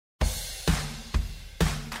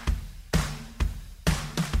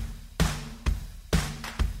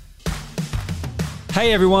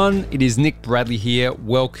Hey everyone, it is Nick Bradley here.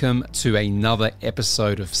 Welcome to another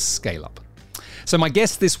episode of Scale Up. So my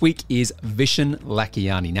guest this week is Vishen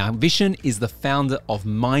Lakhiani. Now, Vishen is the founder of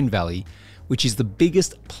Mindvalley, which is the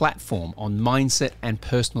biggest platform on mindset and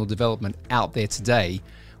personal development out there today,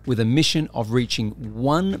 with a mission of reaching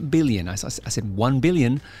 1 billion, I said 1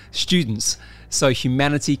 billion students, so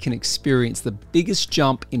humanity can experience the biggest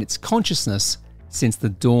jump in its consciousness since the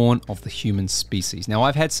dawn of the human species. Now,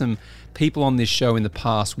 I've had some people on this show in the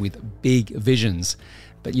past with big visions,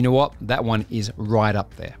 but you know what? That one is right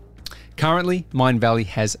up there. Currently, Mindvalley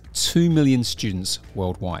has 2 million students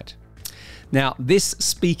worldwide. Now, this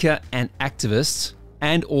speaker and activist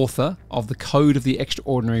and author of The Code of the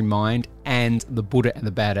Extraordinary Mind and The Buddha and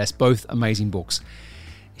the Badass, both amazing books.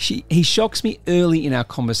 He shocks me early in our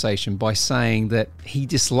conversation by saying that he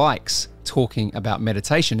dislikes talking about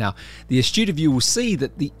meditation. Now, the astute of you will see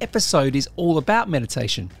that the episode is all about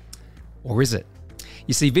meditation. Or is it?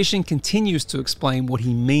 You see, Vishen continues to explain what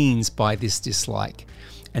he means by this dislike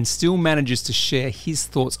and still manages to share his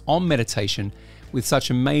thoughts on meditation with such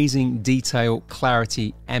amazing detail,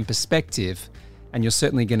 clarity, and perspective. And you're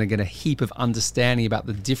certainly going to get a heap of understanding about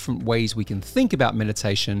the different ways we can think about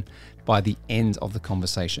meditation by the end of the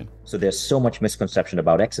conversation. So there's so much misconception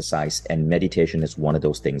about exercise, and meditation is one of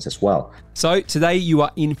those things as well. So today you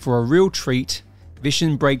are in for a real treat.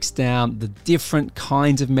 Vishen breaks down the different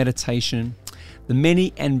kinds of meditation, the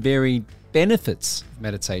many and varied benefits of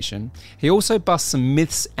meditation. He also busts some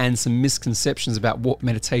myths and some misconceptions about what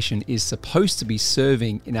meditation is supposed to be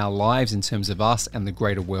serving in our lives in terms of us and the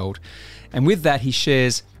greater world. And with that, he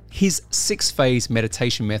shares his 6-phase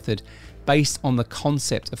meditation method based on the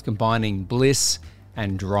concept of combining bliss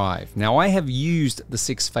and drive. Now, I have used the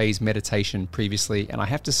 6-phase meditation previously, and I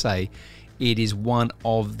have to say it is one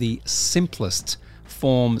of the simplest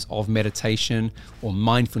forms of meditation or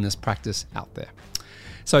mindfulness practice out there.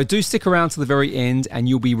 So do stick around to the very end and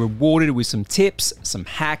you'll be rewarded with some tips, some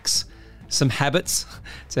hacks, some habits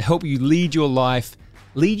to help you lead your life,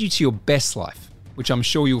 lead you to your best life, which I'm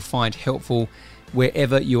sure you'll find helpful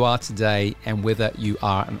wherever you are today and whether you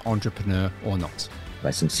are an entrepreneur or not.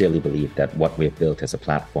 I sincerely believe that what we've built as a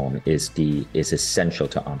platform is essential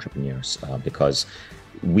to entrepreneurs because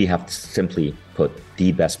we have simply put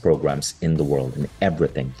the best programs in the world in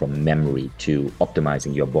everything from memory to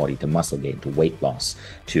optimizing your body to muscle gain to weight loss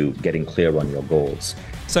to getting clear on your goals.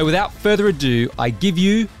 So without further ado, I give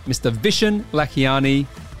you Mr. Vishen Lakhiani.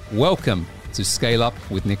 Welcome to Scale Up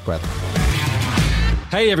with Nick Bradley.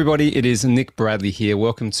 Hey everybody, it is Nick Bradley here.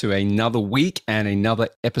 Welcome to another week and another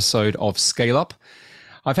episode of Scale Up.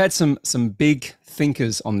 I've had some big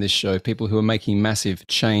thinkers on this show, people who are making massive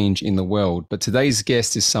change in the world. But today's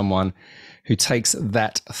guest is someone who takes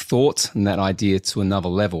that thought and that idea to another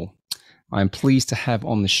level. I'm pleased to have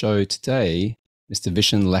on the show today, Mr.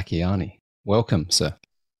 Vishen Lakhiani. Welcome, sir.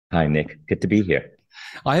 Hi, Nick. Good to be here.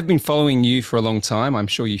 I have been following you for a long time. I'm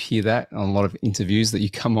sure you hear that on a lot of interviews that you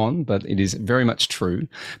come on, but it is very much true,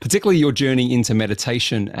 particularly your journey into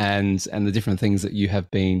meditation and the different things that you have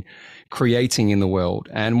been creating in the world.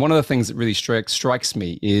 And one of the things that really strikes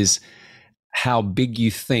me is how big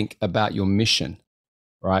you think about your mission,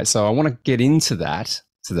 right? So I want to get into that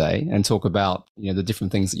today and talk about, the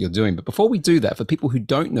different things that you're doing. But before we do that, for people who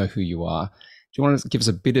don't know who you are, do you want to give us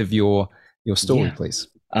a bit of your story, please?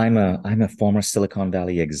 I'm a former Silicon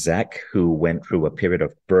Valley exec who went through a period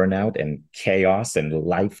of burnout and chaos and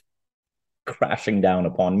life crashing down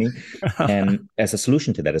upon me. And as a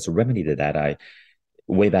solution to that, as a remedy to that,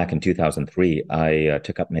 way back in 2003, I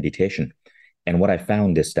took up meditation. And what I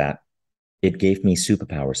found is that it gave me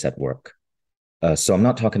superpowers at work. So I'm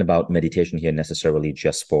not talking about meditation here necessarily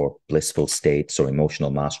just for blissful states or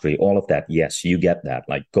emotional mastery, all of that. Yes, you get that.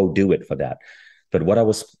 Like, go do it for that. But what I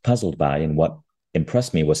was puzzled by and what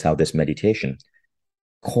impressed me was how this meditation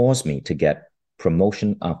caused me to get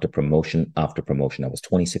promotion after promotion after promotion. I was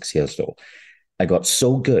 26 years old. I got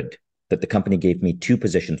so good that the company gave me 2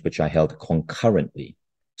 positions, which I held concurrently.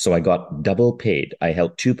 So I got double paid. I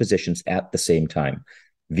held 2 positions at the same time,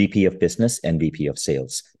 VP of business and VP of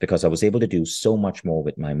sales, because I was able to do so much more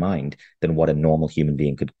with my mind than what a normal human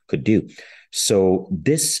being could do. So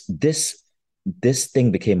this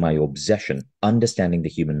thing became my obsession, understanding the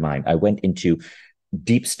human mind. I went into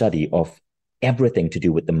deep study of everything to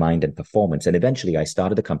do with the mind and performance. And eventually I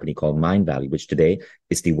started a company called Mindvalley, which today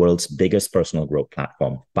is the world's biggest personal growth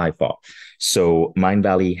platform by far. So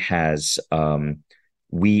Mindvalley has,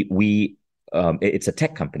 it's a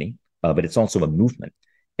tech company, but it's also a movement.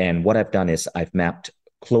 And what I've done is I've mapped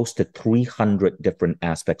close to 300 different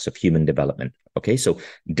aspects of human development. Okay, so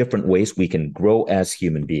different ways we can grow as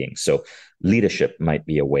human beings. So leadership might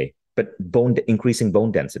be a way. But increasing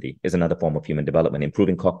bone density is another form of human development,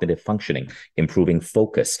 improving cognitive functioning, improving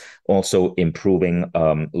focus, also improving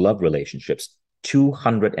love relationships.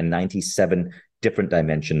 297 different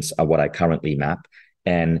dimensions are what I currently map.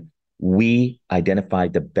 And we identify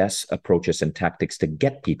the best approaches and tactics to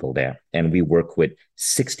get people there. And we work with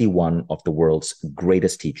 61 of the world's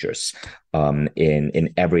greatest teachers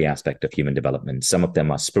in every aspect of human development. Some of them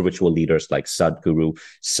are spiritual leaders like Sadhguru,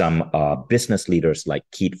 some are business leaders like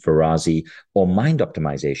Keith Ferrazzi, or mind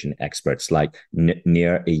optimization experts like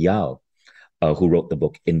Nir Eyal, who wrote the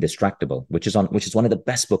book Indistractable, which is one of the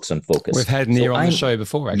best books on focus. We've had Nir on the show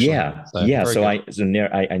before, actually. Yeah. So Nir,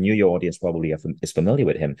 I knew your audience probably is familiar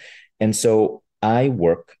with him, and so I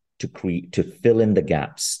work to fill in the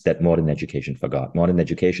gaps that modern education forgot. Modern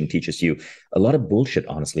education teaches you a lot of bullshit,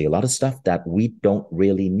 honestly, a lot of stuff that we don't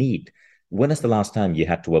really need. When is the last time you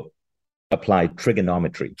had to apply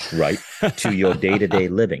trigonometry, right, to your day-to-day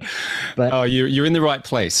living? But you're in the right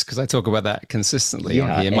place, because I talk about that consistently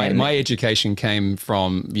on here. My education came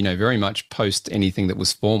from, very much post anything that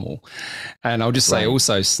was formal. And I'll just say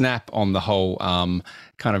also snap on the whole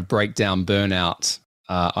kind of breakdown burnout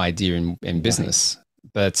idea in business.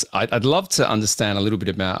 But I'd love to understand a little bit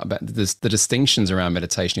about the distinctions around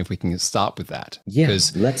meditation, if we can start with that. Yeah,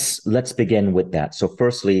 let's begin with that. So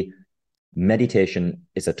firstly, meditation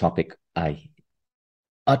is a topic I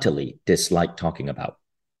utterly dislike talking about.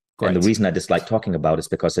 Great. And the reason I dislike talking about is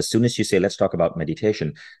because as soon as you say, let's talk about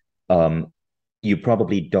meditation, you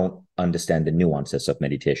probably don't understand the nuances of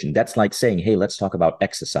meditation. That's like saying, hey, let's talk about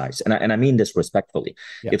exercise. And I mean this respectfully.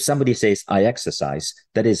 Yeah. If somebody says, I exercise,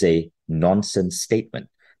 that is a nonsense statement,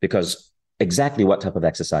 because exactly what type of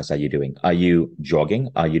exercise are you doing? Are you jogging?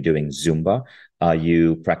 Are you doing Zumba? Are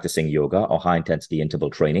you practicing yoga or high intensity interval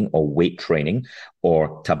training or weight training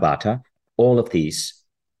or Tabata? All of these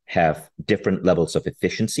have different levels of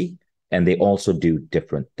efficiency, and they also do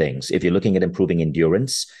different things. If you're looking at improving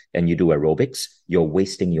endurance and you do aerobics, you're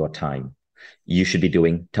wasting your time. You should be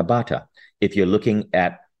doing Tabata. If you're looking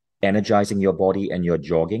at energizing your body and you're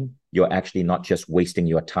jogging, you're actually not just wasting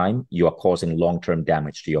your time, you are causing long-term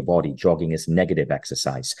damage to your body. Jogging is negative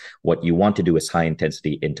exercise. What you want to do is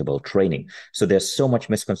high-intensity interval training. So there's so much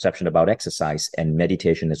misconception about exercise, and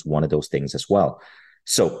meditation is one of those things as well.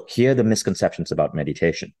 So here are the misconceptions about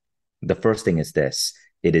meditation. The first thing is this: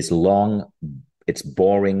 it is long, it's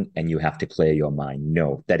boring, and you have to clear your mind.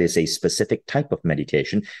 No, that is a specific type of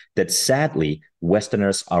meditation that sadly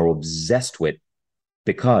Westerners are obsessed with,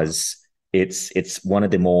 because it's one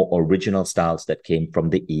of the more original styles that came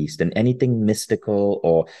from the East, and anything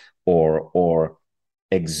mystical or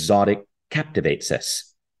exotic captivates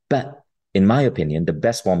us. But in my opinion, the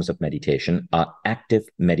best forms of meditation are active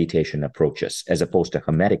meditation approaches as opposed to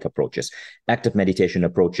hermetic approaches. Active meditation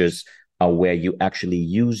approaches are where you actually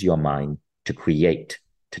use your mind to create,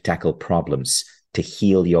 to tackle problems, to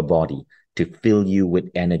heal your body, to fill you with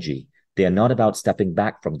energy. They are not about stepping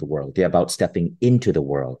back from the world. They're about stepping into the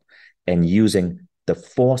world and using the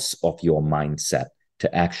force of your mindset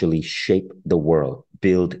to actually shape the world,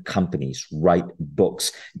 build companies, write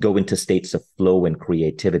books, go into states of flow and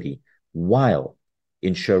creativity, while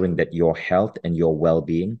ensuring that your health and your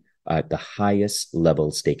well-being are at the highest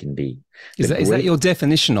levels they can be. Is that your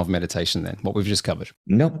definition of meditation then, what we've just covered?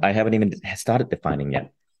 No, I haven't even started defining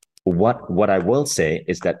yet. What I will say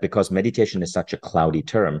is that because meditation is such a cloudy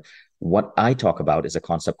term, what I talk about is a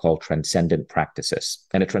concept called transcendent practices.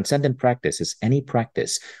 And a transcendent practice is any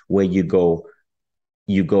practice where you go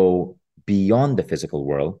beyond the physical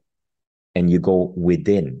world and you go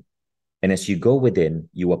within. And as you go within,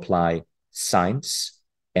 you apply science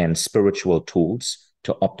and spiritual tools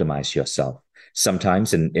to optimize yourself.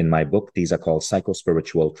 Sometimes in my book, these are called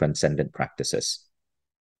psychospiritual transcendent practices.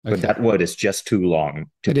 Okay. But that word is just too long.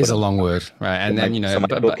 It is a long word, right? And then, so my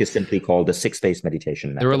book is simply called The 6-Phase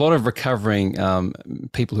Meditation Method. There are a lot of recovering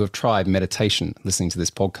people who have tried meditation listening to this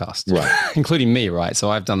podcast, right? Including me, right? So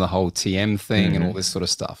I've done the whole TM thing and all this sort of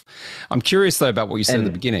stuff. I'm curious though about what you said at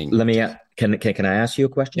the beginning. Let me, can I ask you a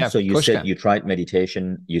question? Yeah, so you said you tried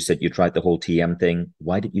meditation. You said you tried the whole TM thing.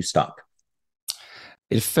 Why did you stop?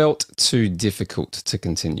 It felt too difficult to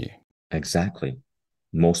continue. Exactly.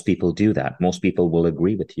 Most people do that. Most people will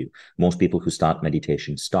agree with you. Most people who start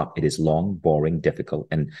meditation stop. It is long, boring, difficult.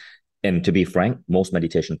 And to be frank, most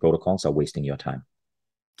meditation protocols are wasting your time.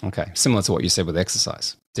 Okay. Similar to what you said with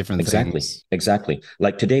exercise. Different things. Exactly.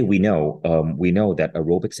 Like today, we know that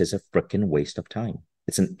aerobics is a freaking waste of time.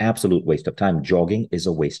 It's an absolute waste of time. Jogging is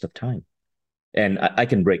a waste of time. And I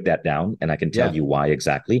can break that down and I can tell you why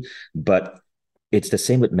exactly. But It's the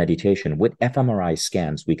same with meditation. With fMRI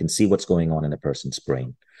scans, we can see what's going on in a person's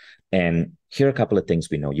brain. And here are a couple of things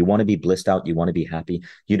we know. You want to be blissed out, you want to be happy.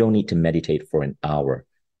 You don't need to meditate for an hour.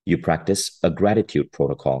 You practice a gratitude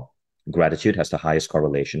protocol. Gratitude has the highest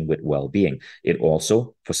correlation with well-being. It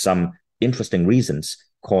also, for some interesting reasons,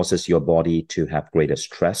 causes your body to have greater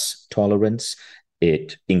stress tolerance.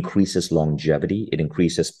 It increases longevity. It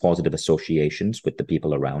increases positive associations with the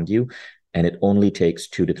people around you. And it only takes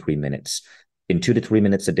 2 to 3 minutes. In 2 to 3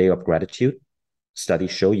 minutes a day of gratitude,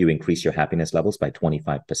 studies show you increase your happiness levels by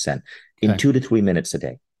 25% in 2 to 3 minutes a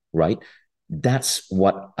day, right? That's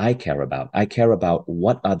what I care about. I care about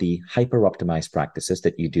what are the hyper-optimized practices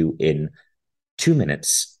that you do in 2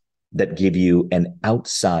 minutes that give you an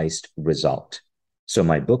outsized result. So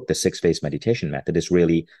my book, The 6-Phase Meditation Method, is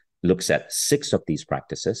really looks at 6 of these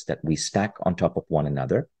practices that we stack on top of one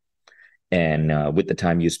another. And with the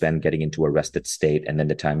time you spend getting into a rested state and then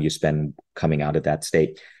the time you spend coming out of that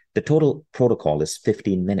state, the total protocol is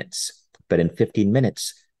 15 minutes. But in 15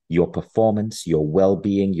 minutes, your performance, your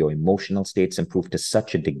well-being, your emotional states improve to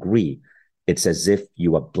such a degree, it's as if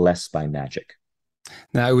you are blessed by magic.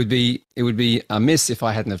 Now it would be amiss if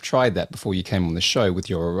I hadn't have tried that before you came on the show with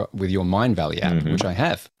your Mindvalley app, which I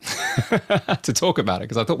have, to talk about it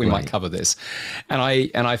because I thought we might cover this, and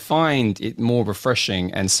I find it more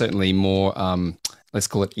refreshing and certainly more let's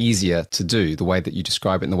call it easier to do the way that you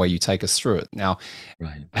describe it and the way you take us through it. Now,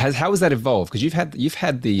 how has that evolved? Because you've had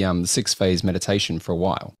the 6-phase meditation for a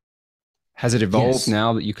while. Has it evolved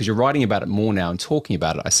now that because you're writing about it more now and talking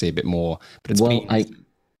about it? I see a bit more, but it's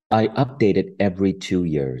I update it every 2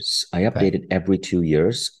 years. I update it every 2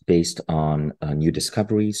 years based on new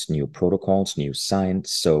discoveries, new protocols, new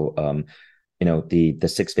science. So, the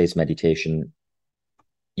 6-phase meditation,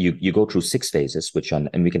 you go through 6 phases,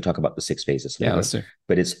 and we can talk about the 6 phases later. Yeah, let's do.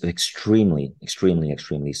 But it's extremely, extremely,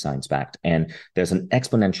 extremely science-backed. And there's an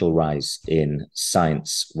exponential rise in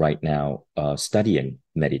science right now, studying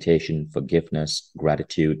meditation, forgiveness,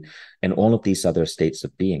 gratitude, and all of these other states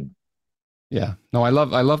of being. Yeah, no, I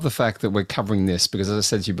love the fact that we're covering this because, as I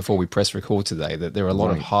said to you before we press record today, that there are a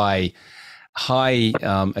lot of high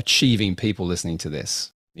achieving people listening to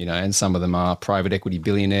this, and some of them are private equity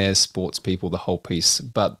billionaires, sports people, the whole piece.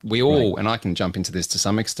 But we all, and I can jump into this to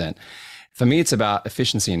some extent. For me, it's about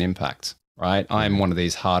efficiency and impact, right? I'm one of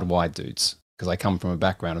these hardwired dudes because I come from a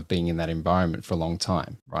background of being in that environment for a long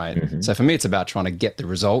time, right? So for me, it's about trying to get the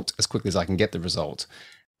result as quickly as I can get the result.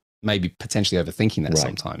 Maybe potentially overthinking that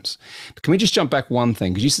sometimes. But can we just jump back one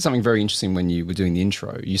thing? Because you said something very interesting when you were doing the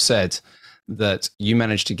intro. You said that you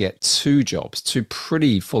managed to get 2 jobs, 2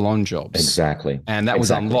 pretty full-on jobs. Exactly. And that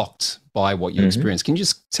was unlocked by what you experienced. Can you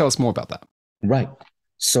just tell us more about that? Right.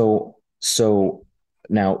 So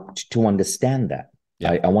now to understand that,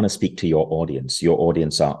 I want to speak to your audience. Your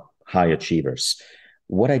audience are high achievers.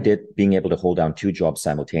 What I did, being able to hold down 2 jobs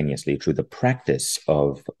simultaneously through the practice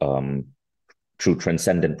of through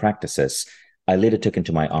transcendent practices, I later took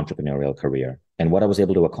into my entrepreneurial career. And what I was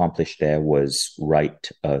able to accomplish there was write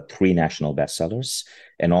 3 national bestsellers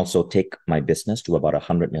and also take my business to about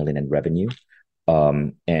 100 million in revenue.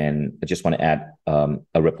 And I just want to add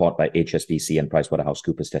a report by HSBC and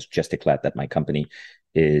PricewaterhouseCoopers that's just declared that my company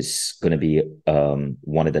is going to be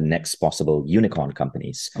one of the next possible unicorn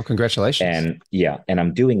companies. Oh, congratulations. And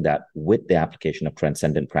I'm doing that with the application of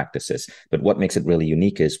transcendent practices. But what makes it really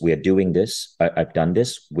unique is we are doing this. I've done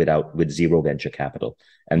this with zero venture capital.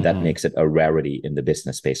 And that makes it a rarity in the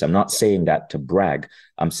business space. I'm not saying that to brag.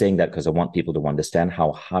 I'm saying that because I want people to understand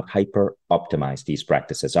how hyper optimized these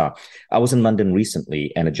practices are. I was in London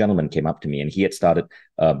recently and a gentleman came up to me and he had started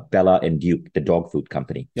Bella and Duke, the dog food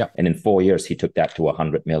company. Yep. And in 4 years, he took that to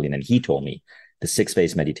 100 million. And he told me the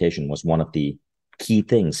 6-phase meditation was one of the key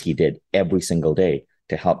things he did every single day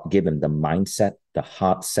to help give him the mindset, the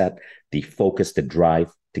heart set, the focus, the drive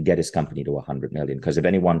to get his company to 100 million. Because if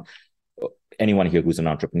anyone here who's an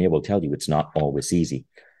entrepreneur will tell you it's not always easy.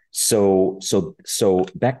 So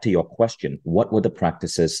back to your question, what were the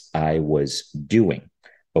practices I was doing?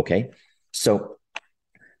 Okay. So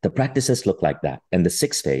the practices look like that. And the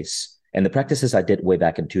 6 phase and the practices I did way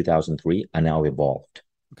back in 2003 are now evolved.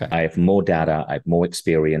 Okay. I have more data. I have more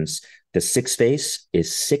experience. The 6 phase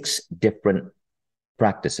is 6 different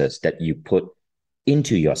practices that you put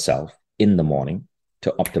into yourself in the morning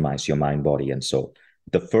to optimize your mind, body, and soul.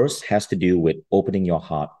 The first has to do with opening your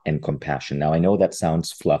heart and compassion. Now, I know that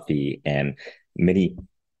sounds fluffy and many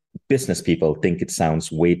business people think it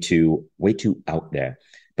sounds way too out there.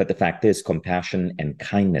 But the fact is, compassion and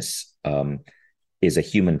kindness is a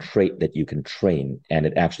human trait that you can train. And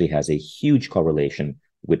it actually has a huge correlation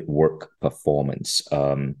with work performance.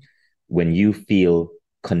 When you feel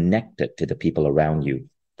connected to the people around you,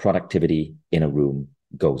 productivity in a room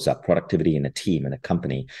goes up, productivity in a team, in a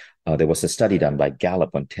company. There was a study done by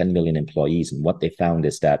Gallup on 10 million employees, and what they found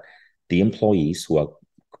is that the employees who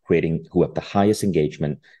have the highest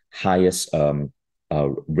engagement, highest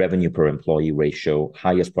revenue per employee ratio,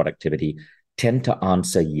 highest productivity, tend to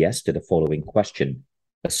answer yes to the following question: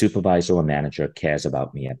 a supervisor or manager cares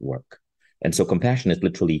about me at work. And so compassion is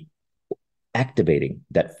literally activating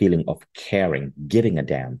that feeling of caring, giving a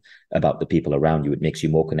damn about the people around you. It makes you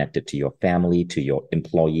more connected to your family, to your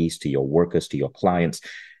employees, to your workers, to your clients.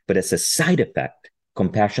 But as a side effect,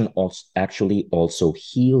 compassion actually also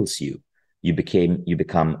heals you. You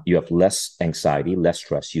have less anxiety, less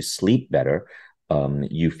stress, you sleep better,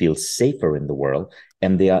 you feel safer in the world.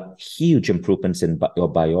 And there are huge improvements in your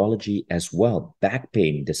biology as well. Back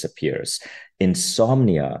pain disappears.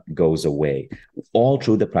 Insomnia goes away, all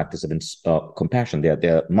through the practice of compassion.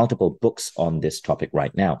 There are multiple books on this topic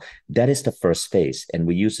right now. That is the first phase. And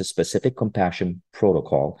we use a specific compassion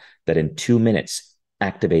protocol that in 2 minutes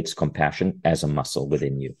activates compassion as a muscle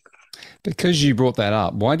within you. Because you brought that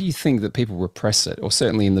up, why do you think that people repress it? Or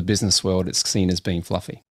certainly in the business world, it's seen as being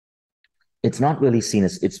fluffy. It's not really seen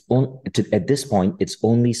as at this point, it's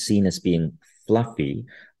only seen as being fluffy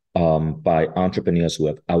by entrepreneurs who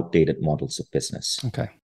have outdated models of business. Okay.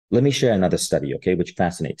 Let me share another study, okay, which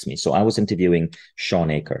fascinates me. So I was interviewing Shawn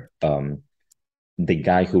Achor, the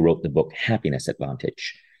guy who wrote the book Happiness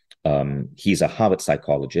Advantage. He's a Harvard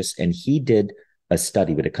psychologist, and he did a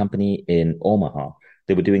study with a company in Omaha.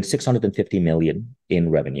 They were doing 650 million in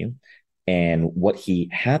revenue. And what he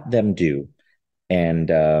had them do, and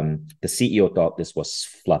the CEO thought this was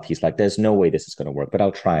fluff. He's like, there's no way this is going to work, but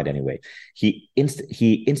I'll try it anyway. He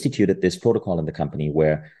instituted this protocol in the company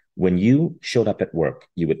where when you showed up at work,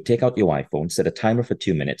 you would take out your iPhone, set a timer for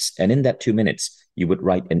 2 minutes, and in that 2 minutes, you would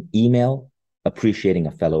write an email appreciating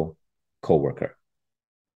a fellow coworker.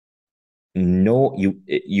 No,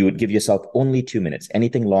 you would give yourself only 2 minutes.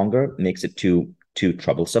 Anything longer makes it too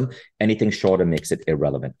troublesome. Anything shorter makes it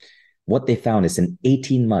irrelevant. What they found is in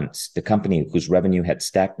 18 months, the company whose revenue had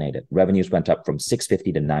stagnated, revenues went up from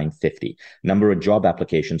 650 to 950. Number of job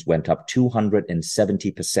applications went up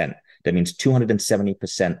 270%. That means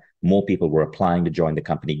 270% more people were applying to join the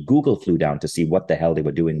company. Google flew down to see what the hell they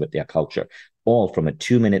were doing with their culture, all from a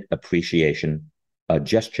 2-minute appreciation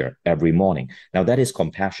gesture every morning. Now, that is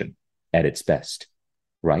compassion at its best,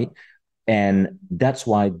 right? And that's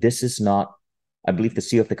why this is not, I believe the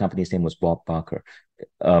CEO of the company's name was Bob Barker.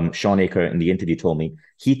 Shawn Achor in the interview told me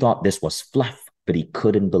he thought this was fluff, but he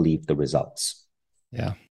couldn't believe the results.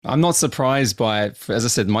 Yeah. I'm not surprised by it. As I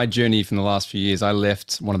said, my journey from the last few years, I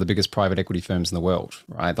left one of the biggest private equity firms in the world,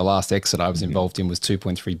 right? The last exit I was involved in was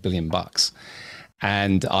 $2.3 billion.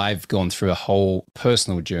 And I've gone through a whole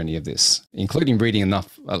personal journey of this, including reading a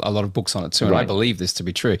lot of books on it too. And I believe this to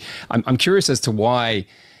be true. I'm curious as to why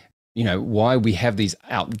we have these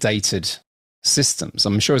outdated systems.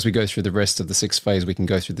 I'm sure as we go through the rest of the 6th phase, we can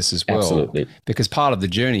go through this as well. Absolutely. Because part of the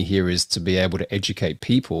journey here is to be able to educate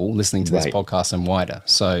people listening to this podcast and wider.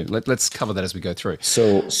 So let's cover that as we go through.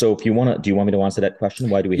 So if you want to, do you want me to answer that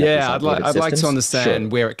question? Why do we have these outdated systems? I'd like to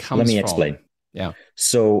understand where it comes from. Let me explain. Yeah.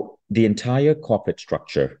 So the entire corporate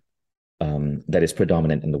structure that is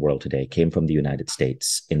predominant in the world today came from the United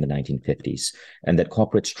States in the 1950s. And that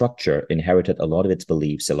corporate structure inherited a lot of its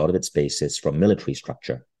beliefs, a lot of its basis from military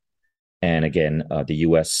structure. And again, the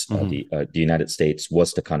U.S., the United States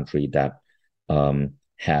was the country that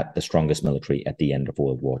had the strongest military at the end of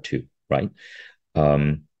World War II, right?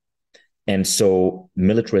 And so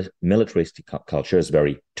militaristic culture is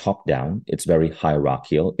very top-down. It's very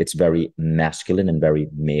hierarchical. It's very masculine and very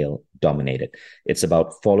male-dominated. It's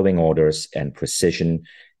about following orders and precision,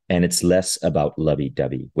 and it's less about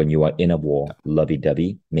lovey-dovey. When you are in a war,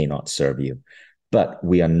 lovey-dovey may not serve you. But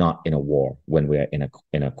we are not in a war when we are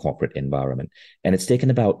in a corporate environment. And it's taken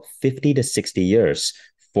about 50 to 60 years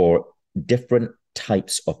for different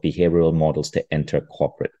types of behavioral models to enter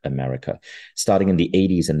corporate America. Starting in the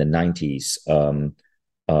 80s and the 90s,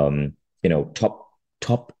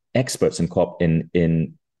 top experts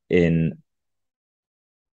in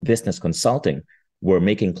business consulting were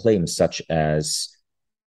making claims such as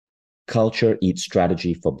culture eats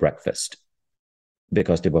strategy for breakfast,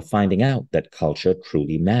 because they were finding out that culture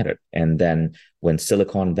truly mattered. And then when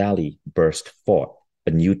Silicon Valley burst forth,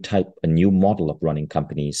 a new model of running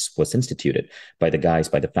companies was instituted by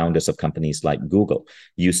the founders of companies like Google.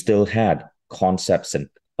 You still had concepts and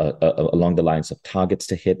along the lines of targets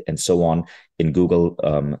to hit and so on in Google.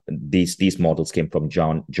 These models came from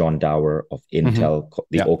John Doerr of Intel,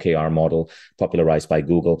 the OKR model popularized by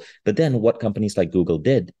Google. But then what companies like Google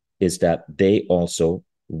did is that they also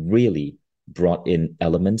really brought in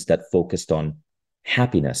elements that focused on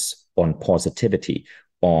happiness, on positivity,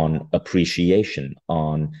 on appreciation,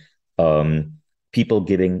 on people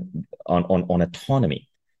giving on autonomy.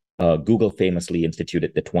 Google famously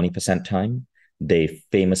instituted the 20% time. They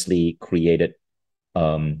famously created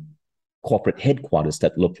corporate headquarters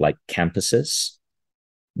that looked like campuses.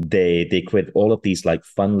 They created all of these like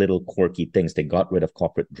fun little quirky things. They got rid of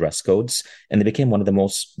corporate dress codes, and they became one of the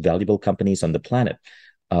most valuable companies on the planet.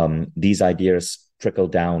 These ideas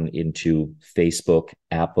trickled down into Facebook,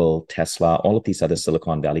 Apple, Tesla, all of these other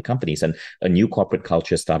Silicon Valley companies, and a new corporate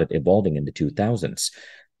culture started evolving in the 2000s.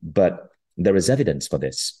 But there is evidence for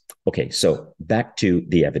this. Okay, so back to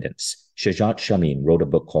the evidence. Shahjat Shamin wrote a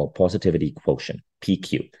book called Positivity Quotient,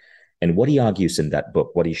 PQ. And what he argues in that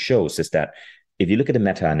book, what he shows is that if you look at a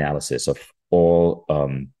meta-analysis of all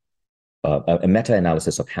a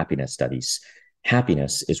meta-analysis of happiness studies,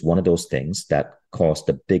 happiness is one of those things that cause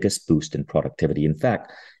the biggest boost in productivity. In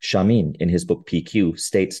fact, Shamin, in his book PQ,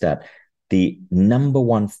 states that the number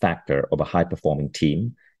one factor of a high-performing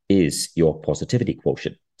team is your positivity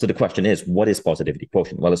quotient. So the question is, what is positivity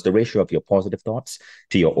quotient? Well, it's the ratio of your positive thoughts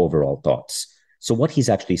to your overall thoughts. So what he's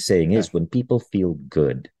actually saying is when people feel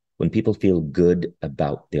good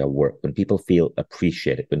about their work, when people feel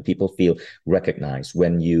appreciated, when people feel recognized,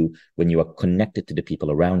 when you are connected to the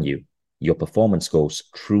people around you, your performance goes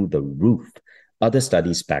through the roof. Other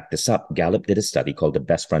studies back this up. Gallup did a study called the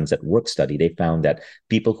Best Friends at Work study. They found that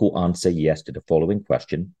people who answer yes to the following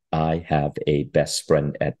question, I have a best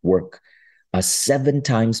friend at work, are 7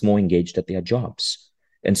 times more engaged at their jobs.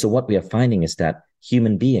 And so what we are finding is that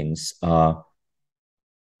human beings are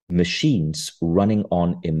machines running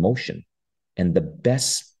on emotion. And the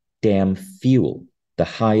best damn fuel, the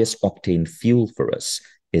highest octane fuel for us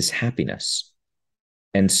is happiness.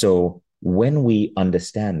 And so when we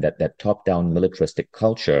understand that that top-down militaristic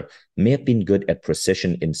culture may have been good at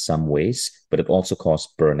precision in some ways, but it also caused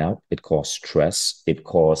burnout, it caused stress, it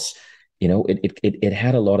caused, it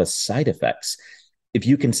had a lot of side effects. If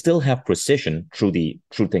you can still have precision through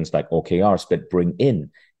things like OKRs, but bring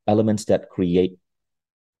in elements that create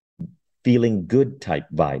feeling good type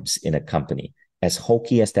vibes in a company, as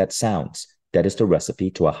hokey as that sounds, that is the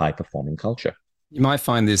recipe to a high-performing culture. You might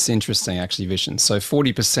find this interesting, actually, Vishen. So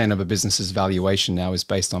 40% of a business's valuation now is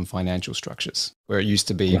based on financial structures, where it used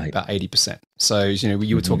to be about 80%. So,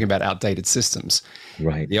 you were talking about outdated systems.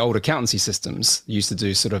 Right. The old accountancy systems used to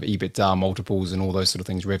do sort of EBITDA multiples and all those sort of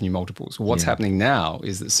things, revenue multiples. Well, what's happening now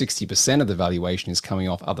is that 60% of the valuation is coming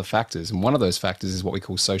off other factors. And one of those factors is what we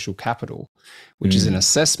call social capital, which is an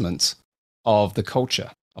assessment of the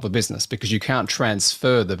culture of a business, because you can't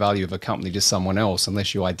transfer the value of a company to someone else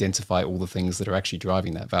unless you identify all the things that are actually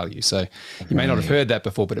driving that value. So you may not have heard that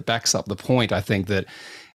before, but it backs up the point, I think, that,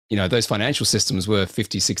 those financial systems were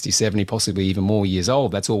 50, 60, 70, possibly even more years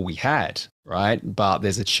old. That's all we had, right? But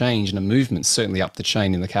there's a change and a movement, certainly up the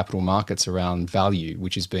chain in the capital markets around value,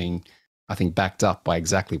 which is being, I think, backed up by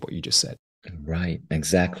exactly what you just said. Right.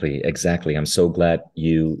 Exactly. I'm so glad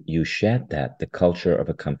you shared that. The culture of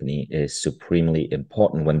a company is supremely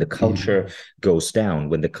important. When the culture goes down,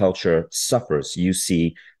 when the culture suffers, you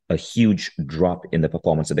see a huge drop in the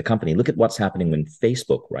performance of the company. Look at what's happening with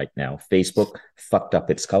Facebook right now. Facebook fucked up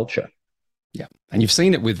its culture. Yeah. And you've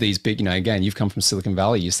seen it with these big, again, you've come from Silicon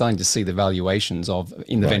Valley. You're starting to see the valuations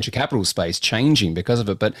in the venture capital space changing because of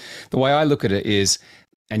it. But the way I look at it is,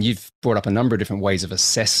 and you've brought up a number of different ways of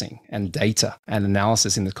assessing and data and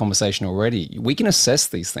analysis in the conversation already. We can assess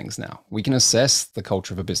these things now. We can assess the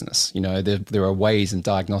culture of a business. There are ways and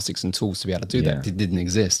diagnostics and tools to be able to do that. It didn't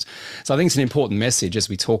exist. So I think it's an important message as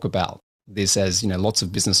we talk about this, as lots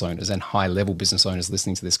of business owners and high-level business owners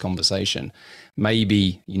listening to this conversation.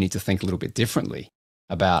 Maybe you need to think a little bit differently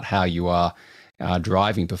about how you are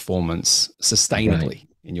driving performance sustainably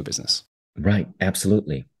in your business. Right.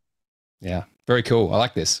 Absolutely. Yeah. Very cool. I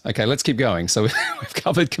like this. Okay, let's keep going. So we've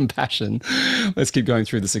covered compassion. Let's keep going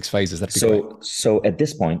through the 6 phases. That'd be great. So at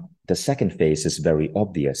this point, the second phase is very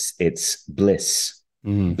obvious. It's bliss.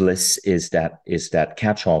 Bliss is that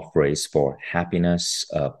catch-all phrase for happiness,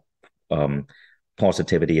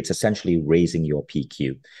 positivity. It's essentially raising your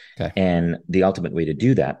PQ. Okay. And the ultimate way to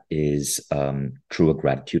do that is through a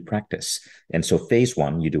gratitude practice. And so phase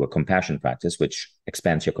 1, you do a compassion practice, which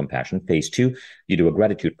expands your compassion. Phase 2, you do a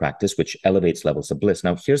gratitude practice, which elevates levels of bliss.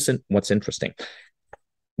 Now, here's what's interesting.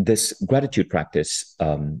 This gratitude practice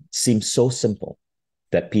seems so simple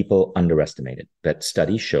that people underestimate it. But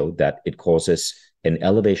studies show that it causes an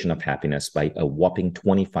elevation of happiness by a whopping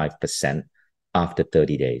 25% after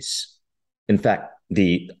 30 days. In fact,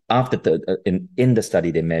 the after the in the study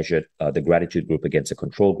they measured the gratitude group against a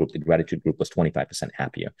control group. The gratitude group was 25%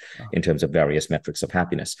 happier in terms of various metrics of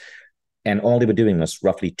happiness, and all they were doing was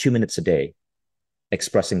roughly 2 minutes a day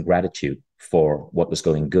expressing gratitude for what was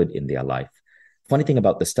going good in their life. Funny thing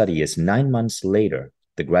about the study is 9 months later,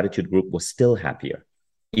 the gratitude group was still happier.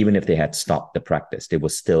 Even if they had stopped the practice, they were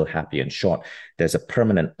still happy. In short, there's a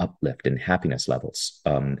permanent uplift in happiness levels.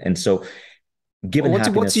 And so given What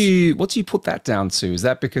happiness, what do you put that down to? Is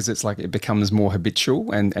that because it's like it becomes more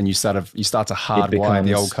habitual and you start to hardwire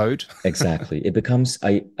the old code? Exactly. It becomes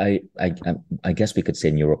I guess we could say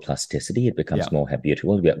neuroplasticity. It becomes more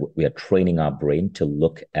habitual. We are training our brain to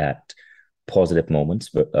look at positive moments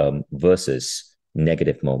versus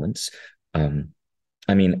negative moments.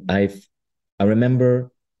 I mean, I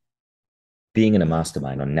remember being in a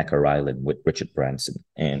mastermind on Necker Island with Richard Branson.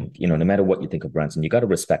 And, no matter what you think of Branson, you got to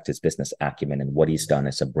respect his business acumen and what he's done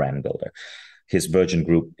as a brand builder. His Virgin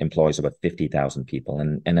Group employs about 50,000 people.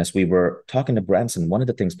 And as we were talking to Branson, one of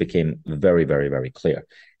the things became very, very, very clear.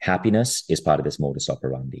 Happiness is part of his modus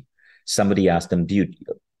operandi. Somebody asked him,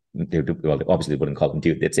 well, obviously wouldn't call him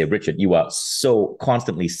dude. They'd say, Richard, you are so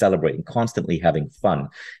constantly celebrating, constantly having fun.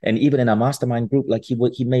 And even in our mastermind group, like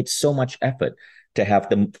he made so much effort to have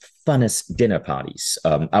the funnest dinner parties.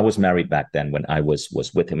 I was married back then when I was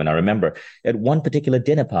with him. And I remember at one particular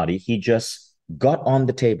dinner party, he just got on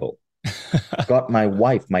the table, got my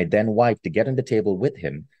then wife, to get on the table with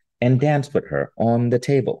him and dance with her on the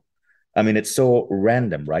table. I mean, it's so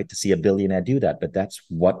random, right, to see a billionaire do that, but that's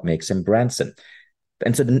what makes him Branson.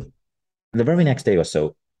 And so the very next day or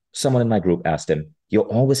so, someone in my group asked him, you're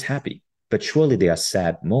always happy, but surely there are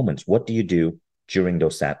sad moments. What do you do during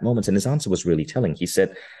those sad moments? And his answer was really telling. He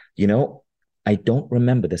said, I don't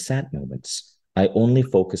remember the sad moments. I only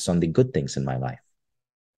focus on the good things in my life.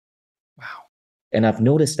 Wow. And I've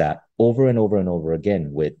noticed that over and over and over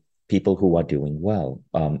again with people who are doing well.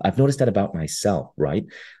 I've noticed that about myself, right?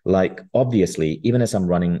 Like, obviously, even as I'm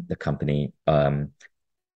running the company,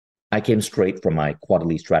 I came straight from my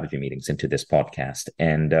quarterly strategy meetings into this podcast.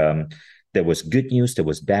 And there was good news, there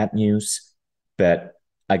was bad news, but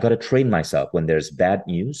I got to train myself when there's bad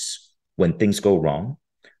news, when things go wrong.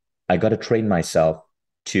 I got to train myself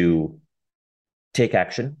to take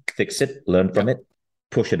action, fix it, learn from it,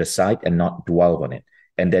 push it aside and not dwell on it,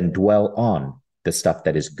 and then dwell on the stuff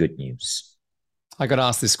that is good news. I got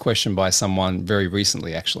asked this question by someone very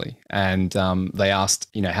recently, actually. And they asked,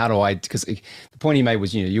 how do I, because the point he made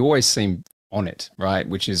was, you always seem on it, right?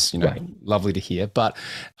 Which is, right, lovely to hear. But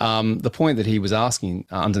the point that he was asking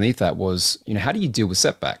underneath that was, how do you deal with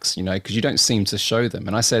setbacks? Because you don't seem to show them.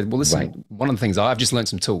 And I said, well, listen, one of the things I've just learned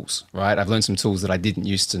some tools, right? I've learned some tools that I didn't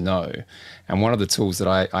used to know. And one of the tools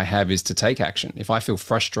that I have is to take action. If I feel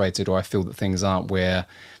frustrated or I feel that things aren't where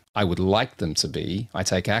I would like them to be, I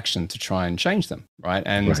take action to try and change them, right?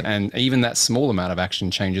 And even that small amount of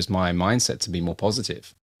action changes my mindset to be more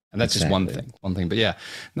positive. And that's just one thing. But yeah,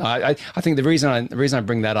 no, I think the reason I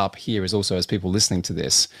bring that up here is also, as people listening to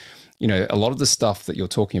this, a lot of the stuff that you're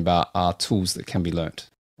talking about are tools that can be learned,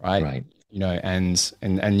 right? Right. And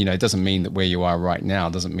it doesn't mean that where you are right now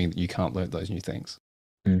doesn't mean that you can't learn those new things.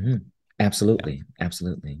 Mm-hmm. Absolutely. Yeah.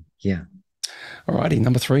 Absolutely. Yeah. All righty.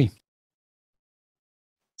 Number 3.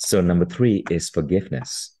 So number 3 is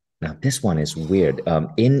forgiveness. Now, this one is weird.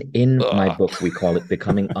 In my book, we call it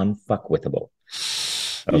becoming unfuckwithable.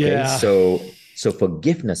 Okay, yeah. So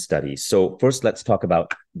forgiveness studies. So first, let's talk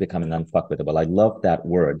about becoming unfuckwithable. I love that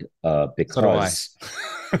word because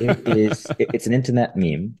it's an internet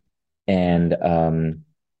meme, and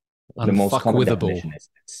the most common definition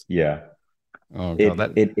is Oh,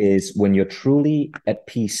 God, it is when you're truly at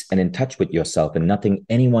peace and in touch with yourself, and nothing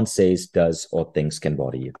anyone says, does, or thinks can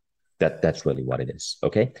bother you. That's really what it is.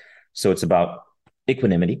 Okay, so it's about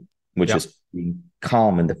equanimity, which is being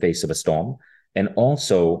calm in the face of a storm. And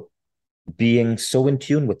also being so in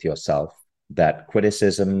tune with yourself that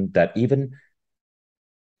criticism, that even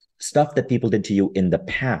stuff that people did to you in the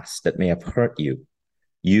past that may have hurt you,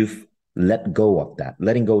 you've let go of that.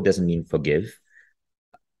 Letting go doesn't mean forgive.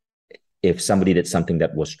 If somebody did something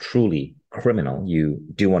that was truly criminal, you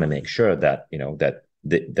do want to make sure that,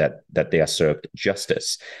 that they are served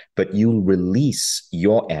justice, but you release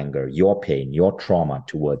your anger, your pain, your trauma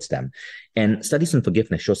towards them. And studies on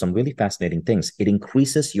forgiveness show some really fascinating things. It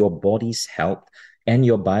increases your body's health and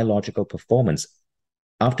your biological performance.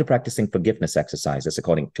 After practicing forgiveness exercises,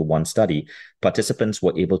 according to one study, participants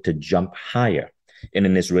were able to jump higher. In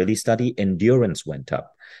an Israeli study, endurance went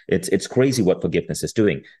up. It's crazy what forgiveness is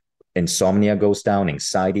doing. Insomnia goes down,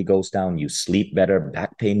 anxiety goes down, you sleep better,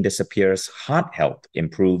 back pain disappears, heart health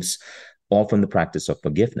improves, all from the practice of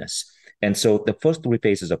forgiveness. And so the first three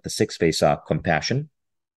phases of the sixth phase are compassion,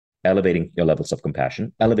 elevating your levels of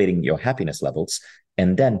compassion, elevating your happiness levels,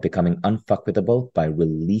 and then becoming unfuckwithable by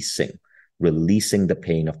releasing the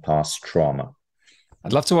pain of past trauma.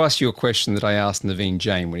 I'd love to ask you a question that I asked Naveen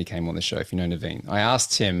Jain when he came on the show, if you know Naveen. I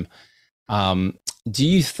asked him, do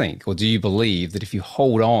you think or do you believe that if you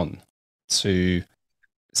hold on to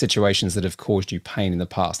situations that have caused you pain in the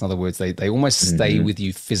past, in other words, they almost stay with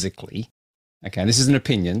you physically, okay, and this is an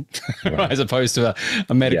opinion as opposed to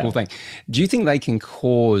a medical thing. Do you think they can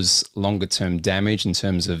cause longer term damage in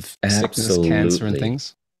terms of sickness, cancer and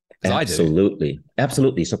things? Absolutely.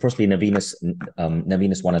 Absolutely. So firstly, Naveen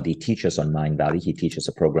is one of the teachers on Mindvalley. He teaches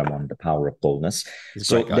a program on the power of boldness.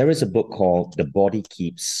 So there is a book called The Body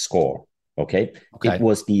Keeps Score. Okay. It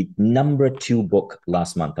was the #2 book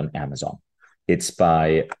last month on Amazon. It's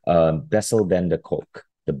by Bessel van der Kolk.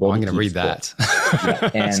 I'm going to read that.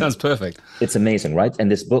 That sounds perfect. It's amazing, right?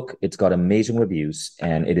 And this book, it's got amazing reviews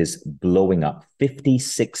and it is blowing up.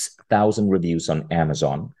 56,000 reviews on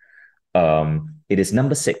Amazon. It is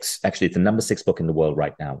 #6. Actually, it's the #6 book in the world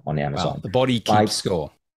right now on Amazon. Wow. The Body Keeps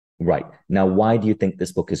Score. Right. Now, why do you think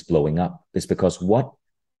this book is blowing up? It's because what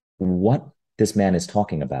this man is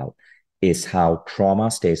talking about is how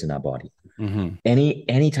trauma stays in our body.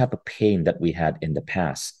 Any type of pain that we had in the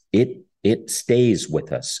past, it stays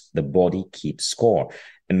with us. The body keeps score.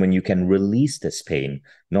 And when you can release this pain,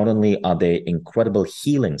 not only are there incredible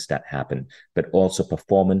healings that happen, but also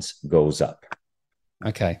performance goes up.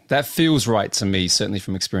 Okay, that feels right to me, certainly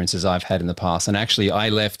from experiences I've had in the past. And actually, I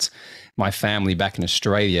left my family back in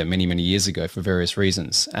Australia many, many years ago for various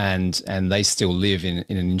reasons, and they still live in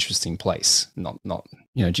an interesting place, not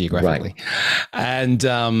geographically,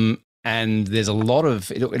 right. And there's a lot of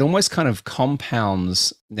it almost kind of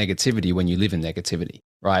compounds negativity when you live in negativity,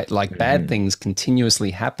 right? Like bad things continuously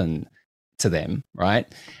happen to them,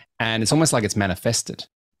 right? And it's almost like it's manifested.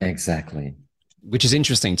 Exactly. Which is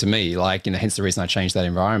interesting to me, like, hence the reason I changed that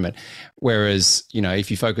environment. Whereas, if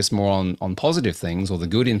you focus more on positive things or the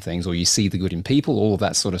good in things, or you see the good in people, all of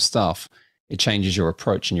that sort of stuff, it changes your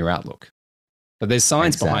approach and your outlook. But there's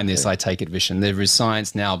science behind this, I take it, Vishen. There is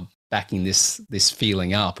science now backing this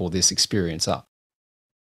feeling up or this experience up.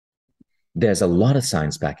 There's a lot of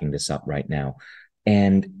science backing this up right now.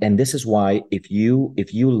 And this is why if you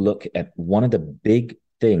look at one of the big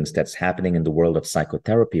things that's happening in the world of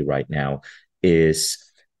psychotherapy right now, is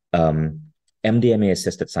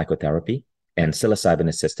MDMA-assisted psychotherapy and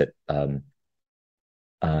psilocybin-assisted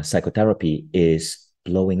psychotherapy is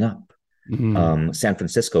blowing up. San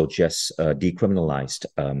Francisco just decriminalized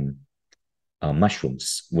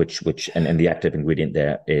mushrooms, which and the active ingredient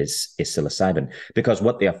there is psilocybin, because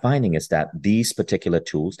what they are finding is that these particular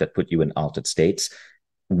tools that put you in altered states,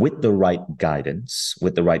 with the right guidance,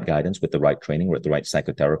 with the right training, with the right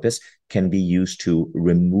psychotherapist, can be used to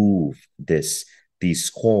remove these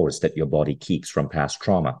scores that your body keeps from past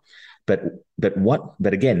trauma. But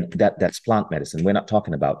again, that's plant medicine. We're not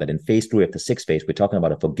talking about that. In phase 3 of the sixth phase, we're talking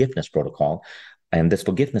about a forgiveness protocol. And this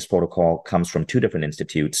forgiveness protocol comes from 2 different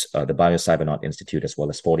institutes, the Biocybernaut Institute, as well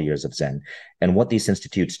as 40 Years of Zen. And what these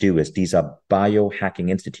institutes do is these are biohacking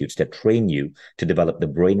institutes that train you to develop the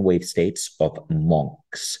brainwave states of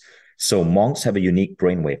monks. So monks have a unique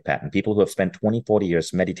brainwave pattern. People who have spent 20, 40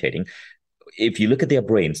 years meditating, if you look at their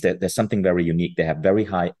brains, there's something very unique. They have very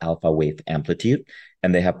high alpha wave amplitude,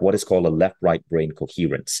 and they have what is called a left-right brain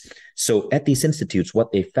coherence. So at these institutes,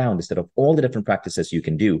 what they found is that of all the different practices you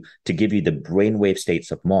can do to give you the brainwave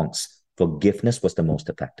states of monks, forgiveness was the most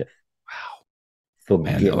effective. Wow.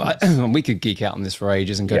 Forgiveness. Man, we could geek out on this for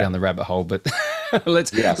ages and go down the rabbit hole, but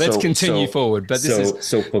let's continue forward. But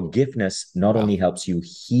so forgiveness not only helps you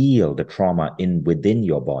heal the trauma within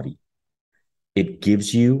your body, it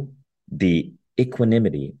gives you the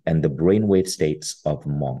equanimity and the brainwave states of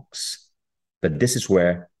monks. But this is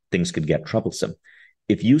where things could get troublesome.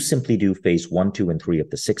 If you simply do phase 1, 2, and 3 of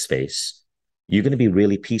the sixth phase, you're going to be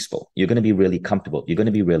really peaceful. You're going to be really comfortable. You're going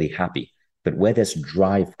to be really happy. But where does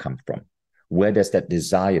drive come from? Where does that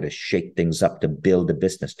desire to shake things up, to build a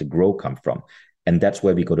business, to grow come from? And that's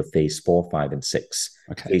where we go to phase 4, 5, and 6.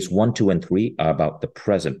 Okay. Phase 1, 2, and 3 are about the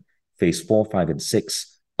present. Phase 4, 5, and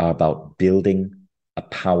 6 are about building a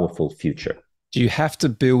powerful future. Do you have to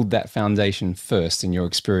build that foundation first in your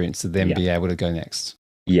experience to then be able to go next?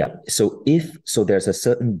 Yeah. So there's a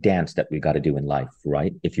certain dance that we got to do in life,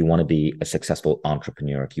 right? If you want to be a successful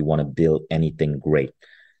entrepreneur, if you want to build anything great,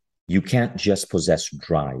 you can't just possess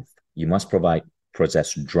drive. You must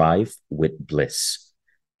possess drive with bliss.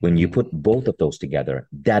 When you put both of those together,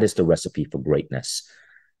 that is the recipe for greatness.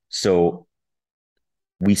 So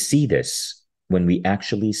we see this when we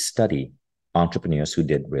actually study entrepreneurs who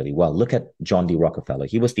did really well. Look at John D. Rockefeller.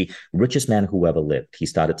 He was the richest man who ever lived. He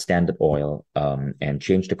started Standard Oil and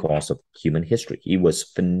changed the course of human history. He was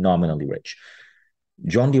phenomenally rich.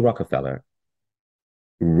 John D. Rockefeller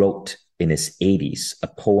wrote in his 80s a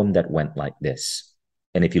poem that went like this.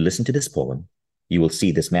 And if you listen to this poem, you will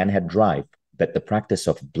see this man had drive, that the practice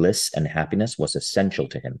of bliss and happiness was essential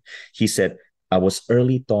to him. He said, I was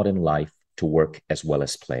early taught in life to work as well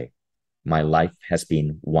as play. My life has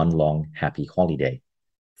been one long happy holiday,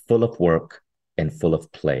 full of work and full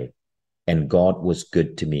of play. And God was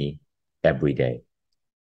good to me every day.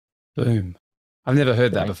 Boom. I've never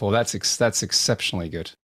heard that before. That's exceptionally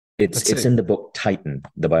good. It's in the book Titan,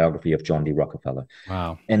 the biography of John D. Rockefeller.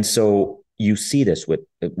 Wow. And so you see this with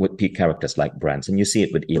characters like Branson. You see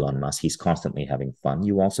it with Elon Musk. He's constantly having fun.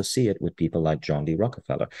 You also see it with people like John D.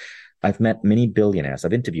 Rockefeller. I've met many billionaires.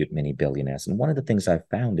 I've interviewed many billionaires. And one of the things I've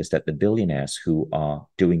found is that the billionaires who are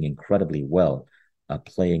doing incredibly well are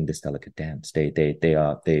playing this delicate dance. They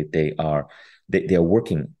are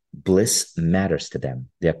working. Bliss matters to them.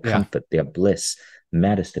 Their comfort, their bliss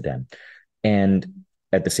matters to them. And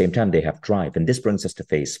at the same time, they have drive. And this brings us to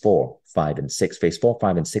phase 4, 5, and 6. Phase 4,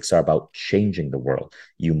 5, and 6 are about changing the world.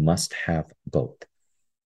 You must have both.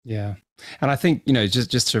 Yeah. And I think,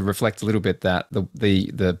 just to reflect a little bit, that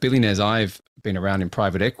the billionaires I've been around in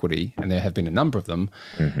private equity, and there have been a number of them,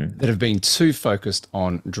 that have been too focused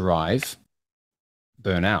on drive,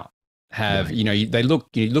 burn out. They look,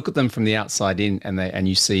 you look at them from the outside in, and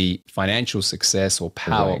you see financial success or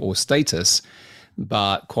power or status,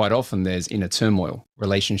 but quite often there's inner turmoil,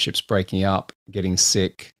 relationships breaking up, getting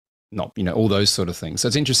sick, all those sort of things. So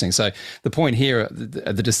it's interesting. So the point here,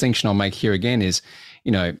 the distinction I'll make here again is,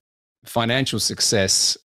 financial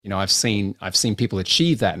success, I've seen people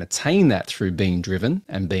achieve that and attain that through being driven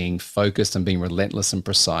and being focused and being relentless and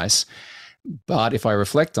precise. But if I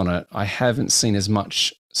reflect on it, I haven't seen as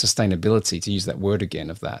much sustainability, to use that word again,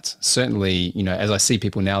 of that. Certainly, as I see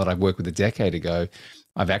people now that I've worked with a decade ago,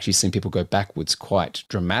 I've actually seen people go backwards quite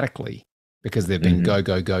dramatically because they've been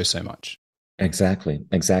go so much. Exactly.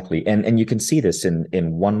 And you can see this in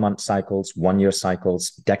 1 month cycles, 1 year cycles,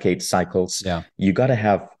 decade cycles. Yeah. You got to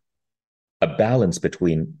have a balance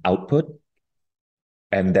between output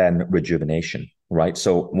and then rejuvenation, right?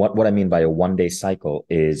 So what I mean by a 1 day cycle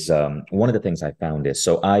is one of the things I found is,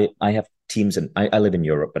 so I have teams, and I live in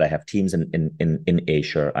Europe, but I have teams in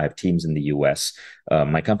Asia. I have teams in the US.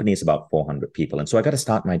 My company is about 400 people. And so I got to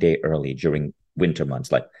start my day early during winter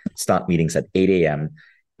months, like start meetings at 8 a.m.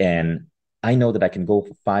 And I know that I can go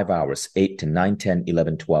for 5 hours, 8 to 9, 10,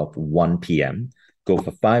 11, 12, 1 p.m., go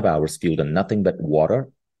for 5 hours fueled on nothing but water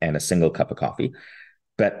and a single cup of coffee.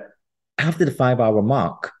 But after the 5 hour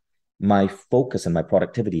mark, my focus and my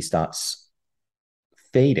productivity starts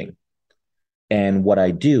fading. And what I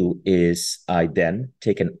do is I then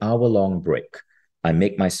take an hour-long break. I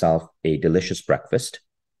make myself a delicious breakfast.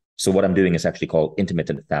 So what I'm doing is actually called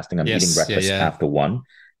intermittent fasting. I'm eating breakfast after 1.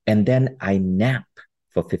 And then I nap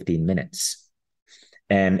for 15 minutes.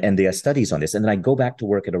 And there are studies on this. And then I go back to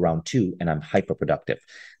work at around 2 and I'm hyper productive.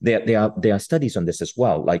 There are studies on this as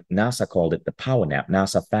well. Like NASA called it the power nap.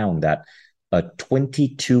 NASA found that a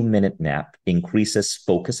 22-minute nap increases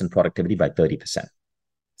focus and productivity by 30%.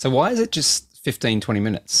 So why is it just 15, 20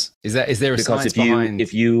 minutes? Is there a science behind? So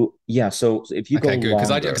if you go good,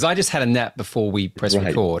 because I just had a nap before we press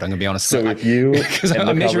record. I'm gonna be honest. So if you, because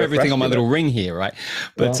I measure everything on my little ring here, right?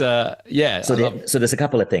 But So there's a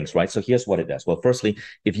couple of things, right? So here's what it does. Well, firstly,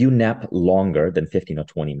 if you nap longer than 15 or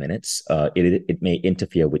 20 minutes, it may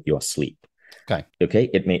interfere with your sleep. Okay,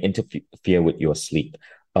 it may interfere with your sleep.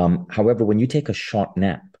 However, when you take a short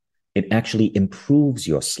nap, it actually improves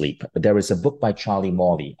your sleep. There is a book by Charlie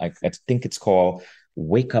Morley. I think it's called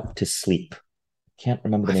Wake Up to Sleep. Can't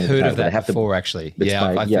remember the name. I've heard of that before, actually.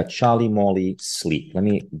 Charlie Morley Sleep. Let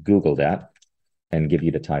me Google that and give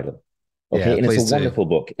you the title. Okay, and it's a wonderful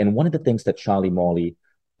book. And one of the things that Charlie Morley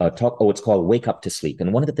it's called Wake Up to Sleep.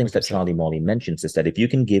 And one of the things that Charlie Morley mentions is that if you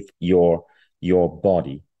can give your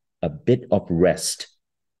body a bit of rest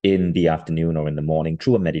in the afternoon or in the morning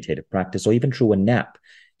through a meditative practice or even through a nap,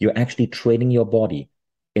 you're actually training your body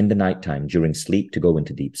in the nighttime during sleep to go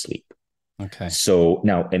into deep sleep. Okay. So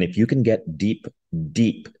now, and if you can get deep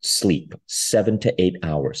sleep, 7 to 8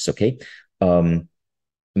 hours, okay? There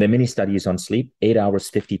are many studies on sleep. 8 hours,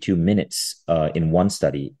 52 minutes in one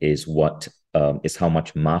study is how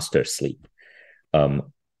much masters sleep.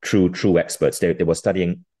 True experts. They were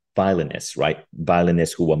studying violinists, right?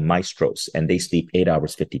 Violinists who were maestros, and they sleep 8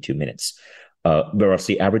 hours, 52 minutes. Whereas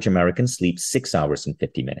the average American sleeps 6 hours and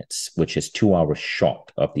 50 minutes, which is 2 hours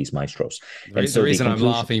short of these maestros. And so the reason I'm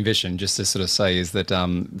laughing, Vishen, just to sort of say, is that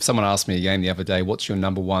someone asked me again the other day, what's your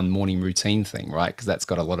number one morning routine thing, right? Because that's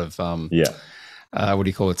got a lot of, what do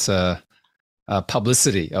you call it,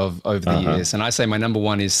 publicity over the years. And I say my number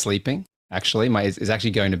one is sleeping, actually. Is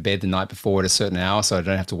actually going to bed the night before at a certain hour so I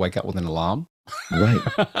don't have to wake up with an alarm. Right.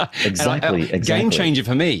 Exactly. Game changer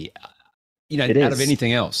for me. Out of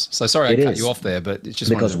anything else. So sorry I cut you off there, but it's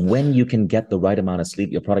just because when you can get the right amount of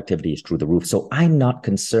sleep, your productivity is through the roof. So I'm not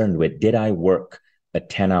concerned with, did I work a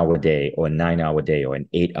 10-hour day or a 9-hour day or an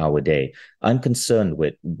 8-hour day? I'm concerned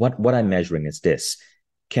with what I'm measuring is this.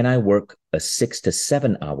 Can I work a 6 to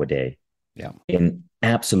 7 hour day in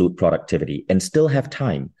absolute productivity and still have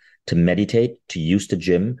time to meditate, to use the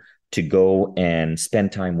gym, to go and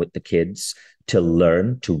spend time with the kids, to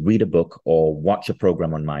learn, to read a book or watch a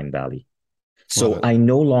program on Mindvalley? So I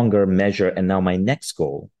no longer measure. And now my next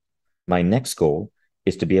goal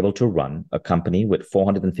is to be able to run a company with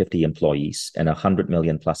 450 employees and 100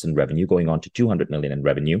 million plus in revenue, going on to 200 million in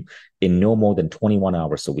revenue in no more than 21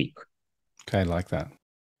 hours a week. Okay, I like that.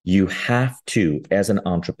 You have to, as an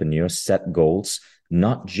entrepreneur, set goals,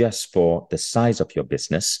 not just for the size of your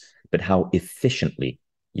business, but how efficiently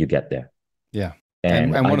you get there. Yeah.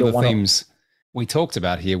 And one of the themes we talked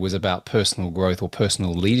about here was about personal growth or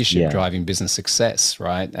personal leadership driving business success,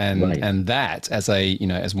 right? And that as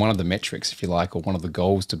as one of the metrics, if you like, or one of the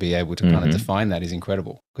goals to be able to kind of define that is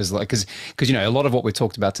incredible. Because a lot of what we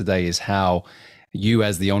talked about today is how you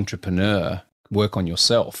as the entrepreneur work on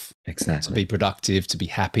yourself. Exactly. To be productive, to be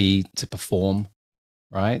happy, to perform,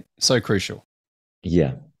 right? So crucial.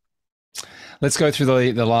 Yeah. Let's go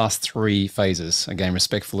through the last three phases. Again,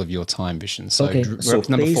 respectful of your time, Vishen. So we're up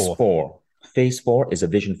to number four. Phase 4 is a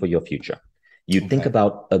vision for your future. You think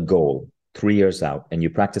about a goal 3 years out and you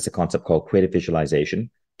practice a concept called creative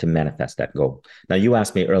visualization to manifest that goal. Now, you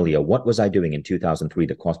asked me earlier, what was I doing in 2003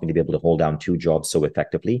 that caused me to be able to hold down 2 jobs so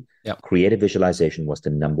effectively? Yep. Creative visualization was the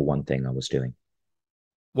number one thing I was doing.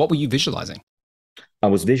 What were you visualizing? I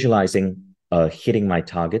was visualizing hitting my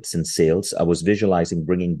targets in sales. I was visualizing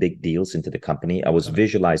bringing big deals into the company. I was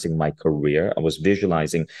visualizing my career. I was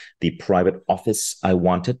visualizing the private office I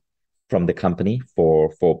wanted from the company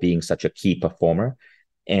for being such a key performer.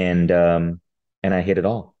 And I hit it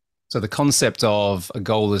all. So the concept of a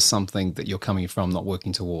goal is something that you're coming from, not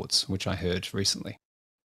working towards, which I heard recently.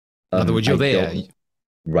 In other words, you're there.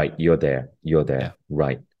 Right. You're there. Yeah.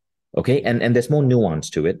 Right. Okay. And there's more nuance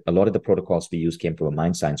to it. A lot of the protocols we use came from a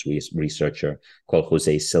mind science researcher called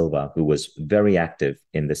Jose Silva, who was very active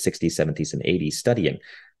in the 60s, 70s, and 80s studying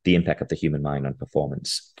the impact of the human mind on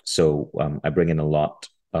performance. So I bring in a lot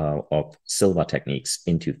of Silva techniques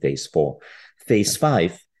into phase 4. Phase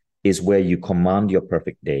 5 is where you command your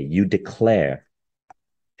perfect day. You declare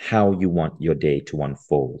how you want your day to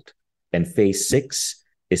unfold. And phase 6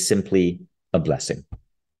 is simply a blessing.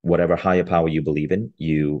 Whatever higher power you believe in,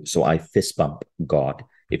 so I fist bump God.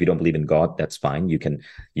 If you don't believe in God, that's fine. You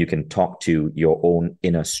can talk to your own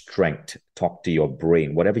inner strength, talk to your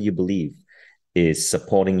brain. Whatever you believe is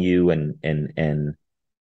supporting you and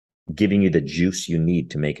giving you the juice you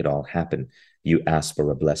need to make it all happen. You ask for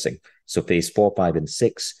a blessing. So phase 4, 5, and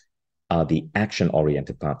 6 are the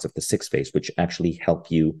action-oriented parts of the 6th phase, which actually help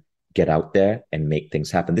you get out there and make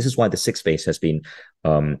things happen. This is why the 6th phase has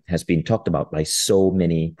been talked about by so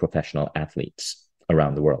many professional athletes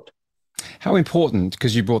around the world. How important,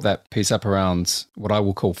 because you brought that piece up around what I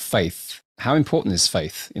will call faith, how important is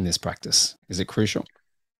faith in this practice? Is it crucial?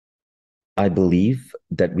 I believe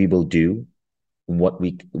that we will do what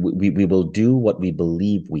we will do what we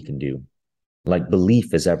believe we can do. Like,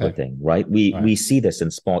 belief is everything, right? We see this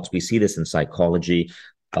in sports. We see this in psychology.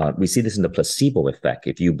 We see this in the placebo effect.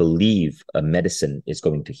 If you believe a medicine is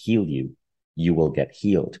going to heal you, you will get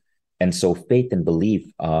healed. And so faith and belief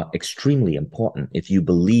are extremely important. If you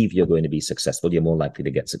believe you're going to be successful, you're more likely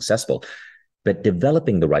to get successful. But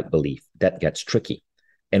developing the right belief, that gets tricky.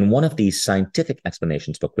 And one of these scientific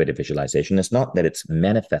explanations for creative visualization is not that it's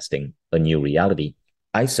manifesting a new reality.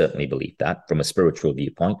 I certainly believe that from a spiritual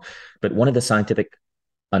viewpoint. But one of the scientific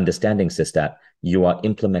understandings is that you are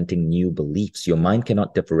implementing new beliefs. Your mind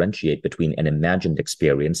cannot differentiate between an imagined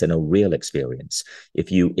experience and a real experience. If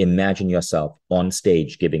you imagine yourself on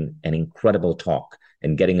stage giving an incredible talk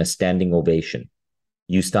and getting a standing ovation,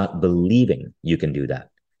 you start believing you can do that.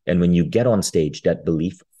 And when you get on stage, that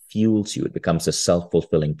belief fuels you. It becomes a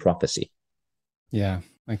self-fulfilling prophecy. Yeah.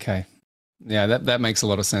 Okay. Yeah, that makes a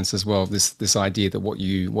lot of sense as well. This idea that what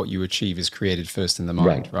you achieve is created first in the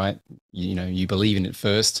mind, right? You believe in it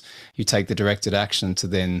first. You take the directed action to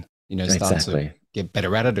then start get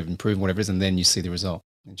better at it, improve whatever it is, and then you see the result.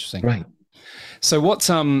 Interesting. Right. So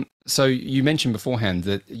so you mentioned beforehand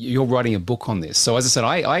that you're writing a book on this. So as I said,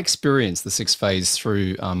 I experienced the 6 phase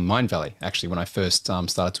through Mindvalley, actually, when I first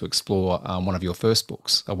started to explore one of your first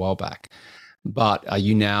books a while back. But are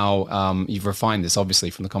you now, you've refined this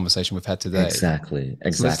obviously from the conversation we've had today. Exactly.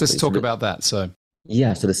 So let's just talk about that. So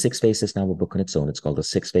the 6 phase is now a book on its own. It's called the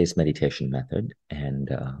 6 phase meditation method. And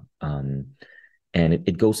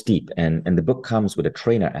it goes deep. And the book comes with a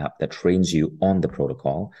trainer app that trains you on the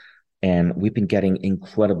protocol. And we've been getting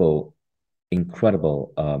incredible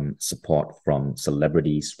support from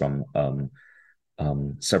celebrities, from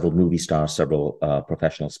several movie stars, several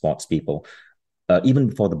professional sports people, even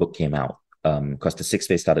before the book came out, because the 6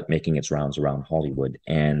 phase started making its rounds around Hollywood.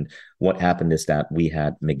 And what happened is that we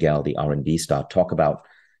had Miguel, the R&B star, talk about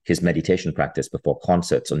his meditation practice before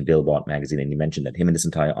concerts on Billboard magazine. And he mentioned that him and his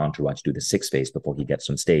entire entourage do the 6 phase before he gets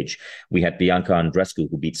on stage. We had Bianca Andreescu,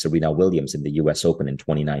 who beat Serena Williams in the US Open in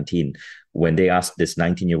 2019. When they asked this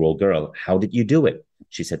 19-year-old girl, how did you do it?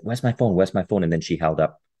 She said, where's my phone? Where's my phone? And then she held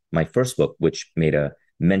up my first book, which made a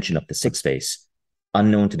mention of the 6 phase.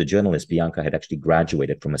 Unknown to the journalist, Bianca had actually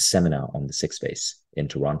graduated from a seminar on the 6 phase in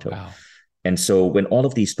Toronto. wow. And so when all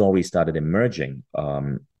of these stories started emerging,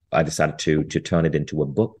 I decided to turn it into a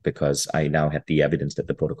book because I now had the evidence that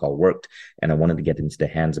the protocol worked, and I wanted to get into the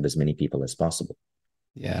hands of as many people as possible.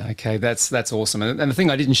 Yeah. Okay. That's awesome. And the thing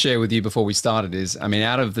I didn't share with you before we started is, I mean,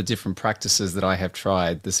 out of the different practices that I have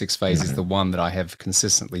tried, the 6 phase is the one that I have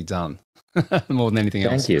consistently done more than anything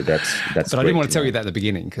else. Thank you. That's. But I didn't want to tell you that at the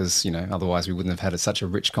beginning because, otherwise we wouldn't have had such a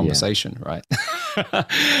rich conversation, right?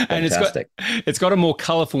 And it's got a more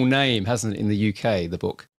colorful name, hasn't it, in the UK, the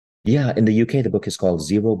book? Yeah, in the UK, the book is called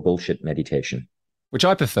Zero Bullshit Meditation, which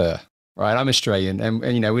I prefer. Right, I'm Australian, and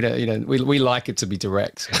we don't, we like it to be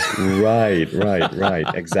direct. Right,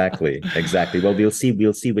 exactly. Well, we'll see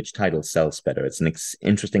which title sells better. It's an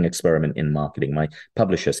interesting experiment in marketing. My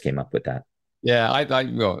publishers came up with that. Yeah,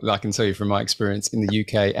 I can tell you from my experience in the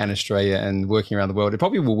UK and Australia and working around the world, it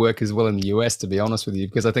probably will work as well in the US, to be honest with you,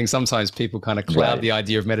 because I think sometimes people kind of cloud the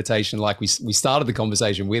idea of meditation, like we started the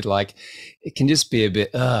conversation with, like it can just be a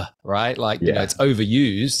bit, right? Like, it's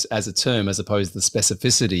overused as a term as opposed to the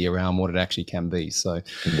specificity around what it actually can be. So,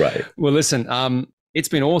 right. Well, listen, it's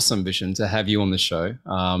been awesome, Vishen, to have you on the show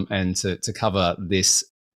and to cover this,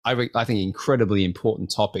 I think, incredibly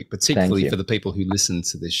important topic, particularly for the people who listen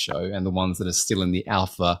to this show and the ones that are still in the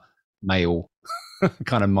alpha male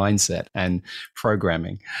kind of mindset and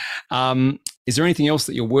programming. Is there anything else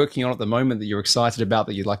that you're working on at the moment that you're excited about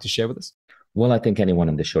that you'd like to share with us? Well, I think anyone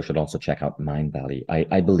on the show should also check out Mindvalley.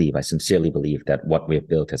 I sincerely believe that what we've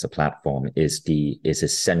built as a platform is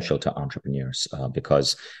essential to entrepreneurs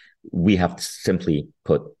because we have simply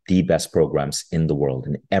put the best programs in the world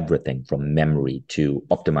in everything from memory to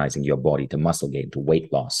optimizing your body to muscle gain to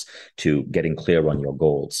weight loss to getting clear on your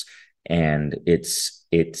goals. And it's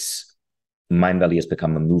Mindvalley has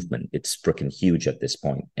become a movement. It's freaking huge at this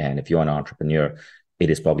point. And if you're an entrepreneur,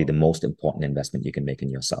 it is probably the most important investment you can make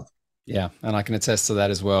in yourself. Yeah, and I can attest to that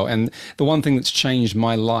as well. And the one thing that's changed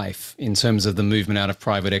my life in terms of the movement out of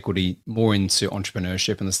private equity more into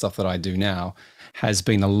entrepreneurship and the stuff that I do now has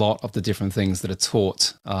been a lot of the different things that are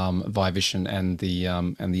taught by Vishen and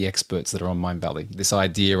the experts that are on Mindvalley. This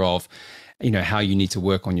idea of, how you need to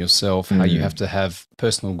work on yourself, how you have to have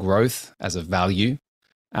personal growth as a value.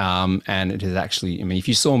 And it is actually, if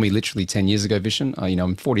you saw me literally 10 years ago, Vishen,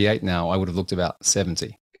 I'm 48 now, I would have looked about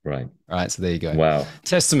 70. Right. So there you go. Wow.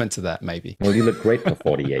 Testament to that, maybe. Well, you look great for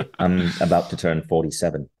 48. I'm about to turn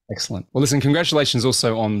 47. Excellent. Well, listen, congratulations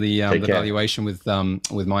also on the valuation with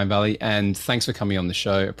Mindvalley, and thanks for coming on the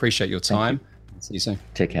show. Appreciate your time. See you soon.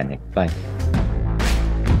 Take care, Nick. Bye.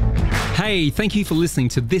 Hey, thank you for listening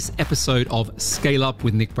to this episode of Scale Up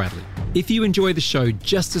with Nick Bradley. If you enjoy the show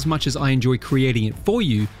just as much as I enjoy creating it for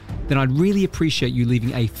you, then I'd really appreciate you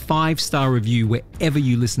leaving a 5-star review wherever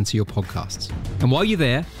you listen to your podcasts. And while you're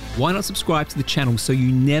there, why not subscribe to the channel so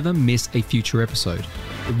you never miss a future episode?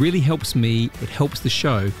 It really helps me, it helps the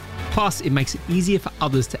show, plus it makes it easier for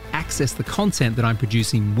others to access the content that I'm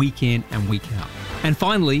producing week in and week out. And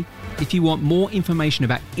finally, if you want more information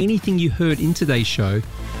about anything you heard in today's show,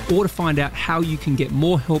 or to find out how you can get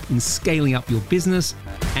more help in scaling up your business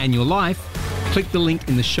and your life, click the link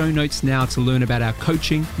in the show notes now to learn about our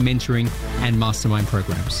coaching, mentoring, and mastermind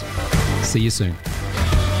programs. See you soon.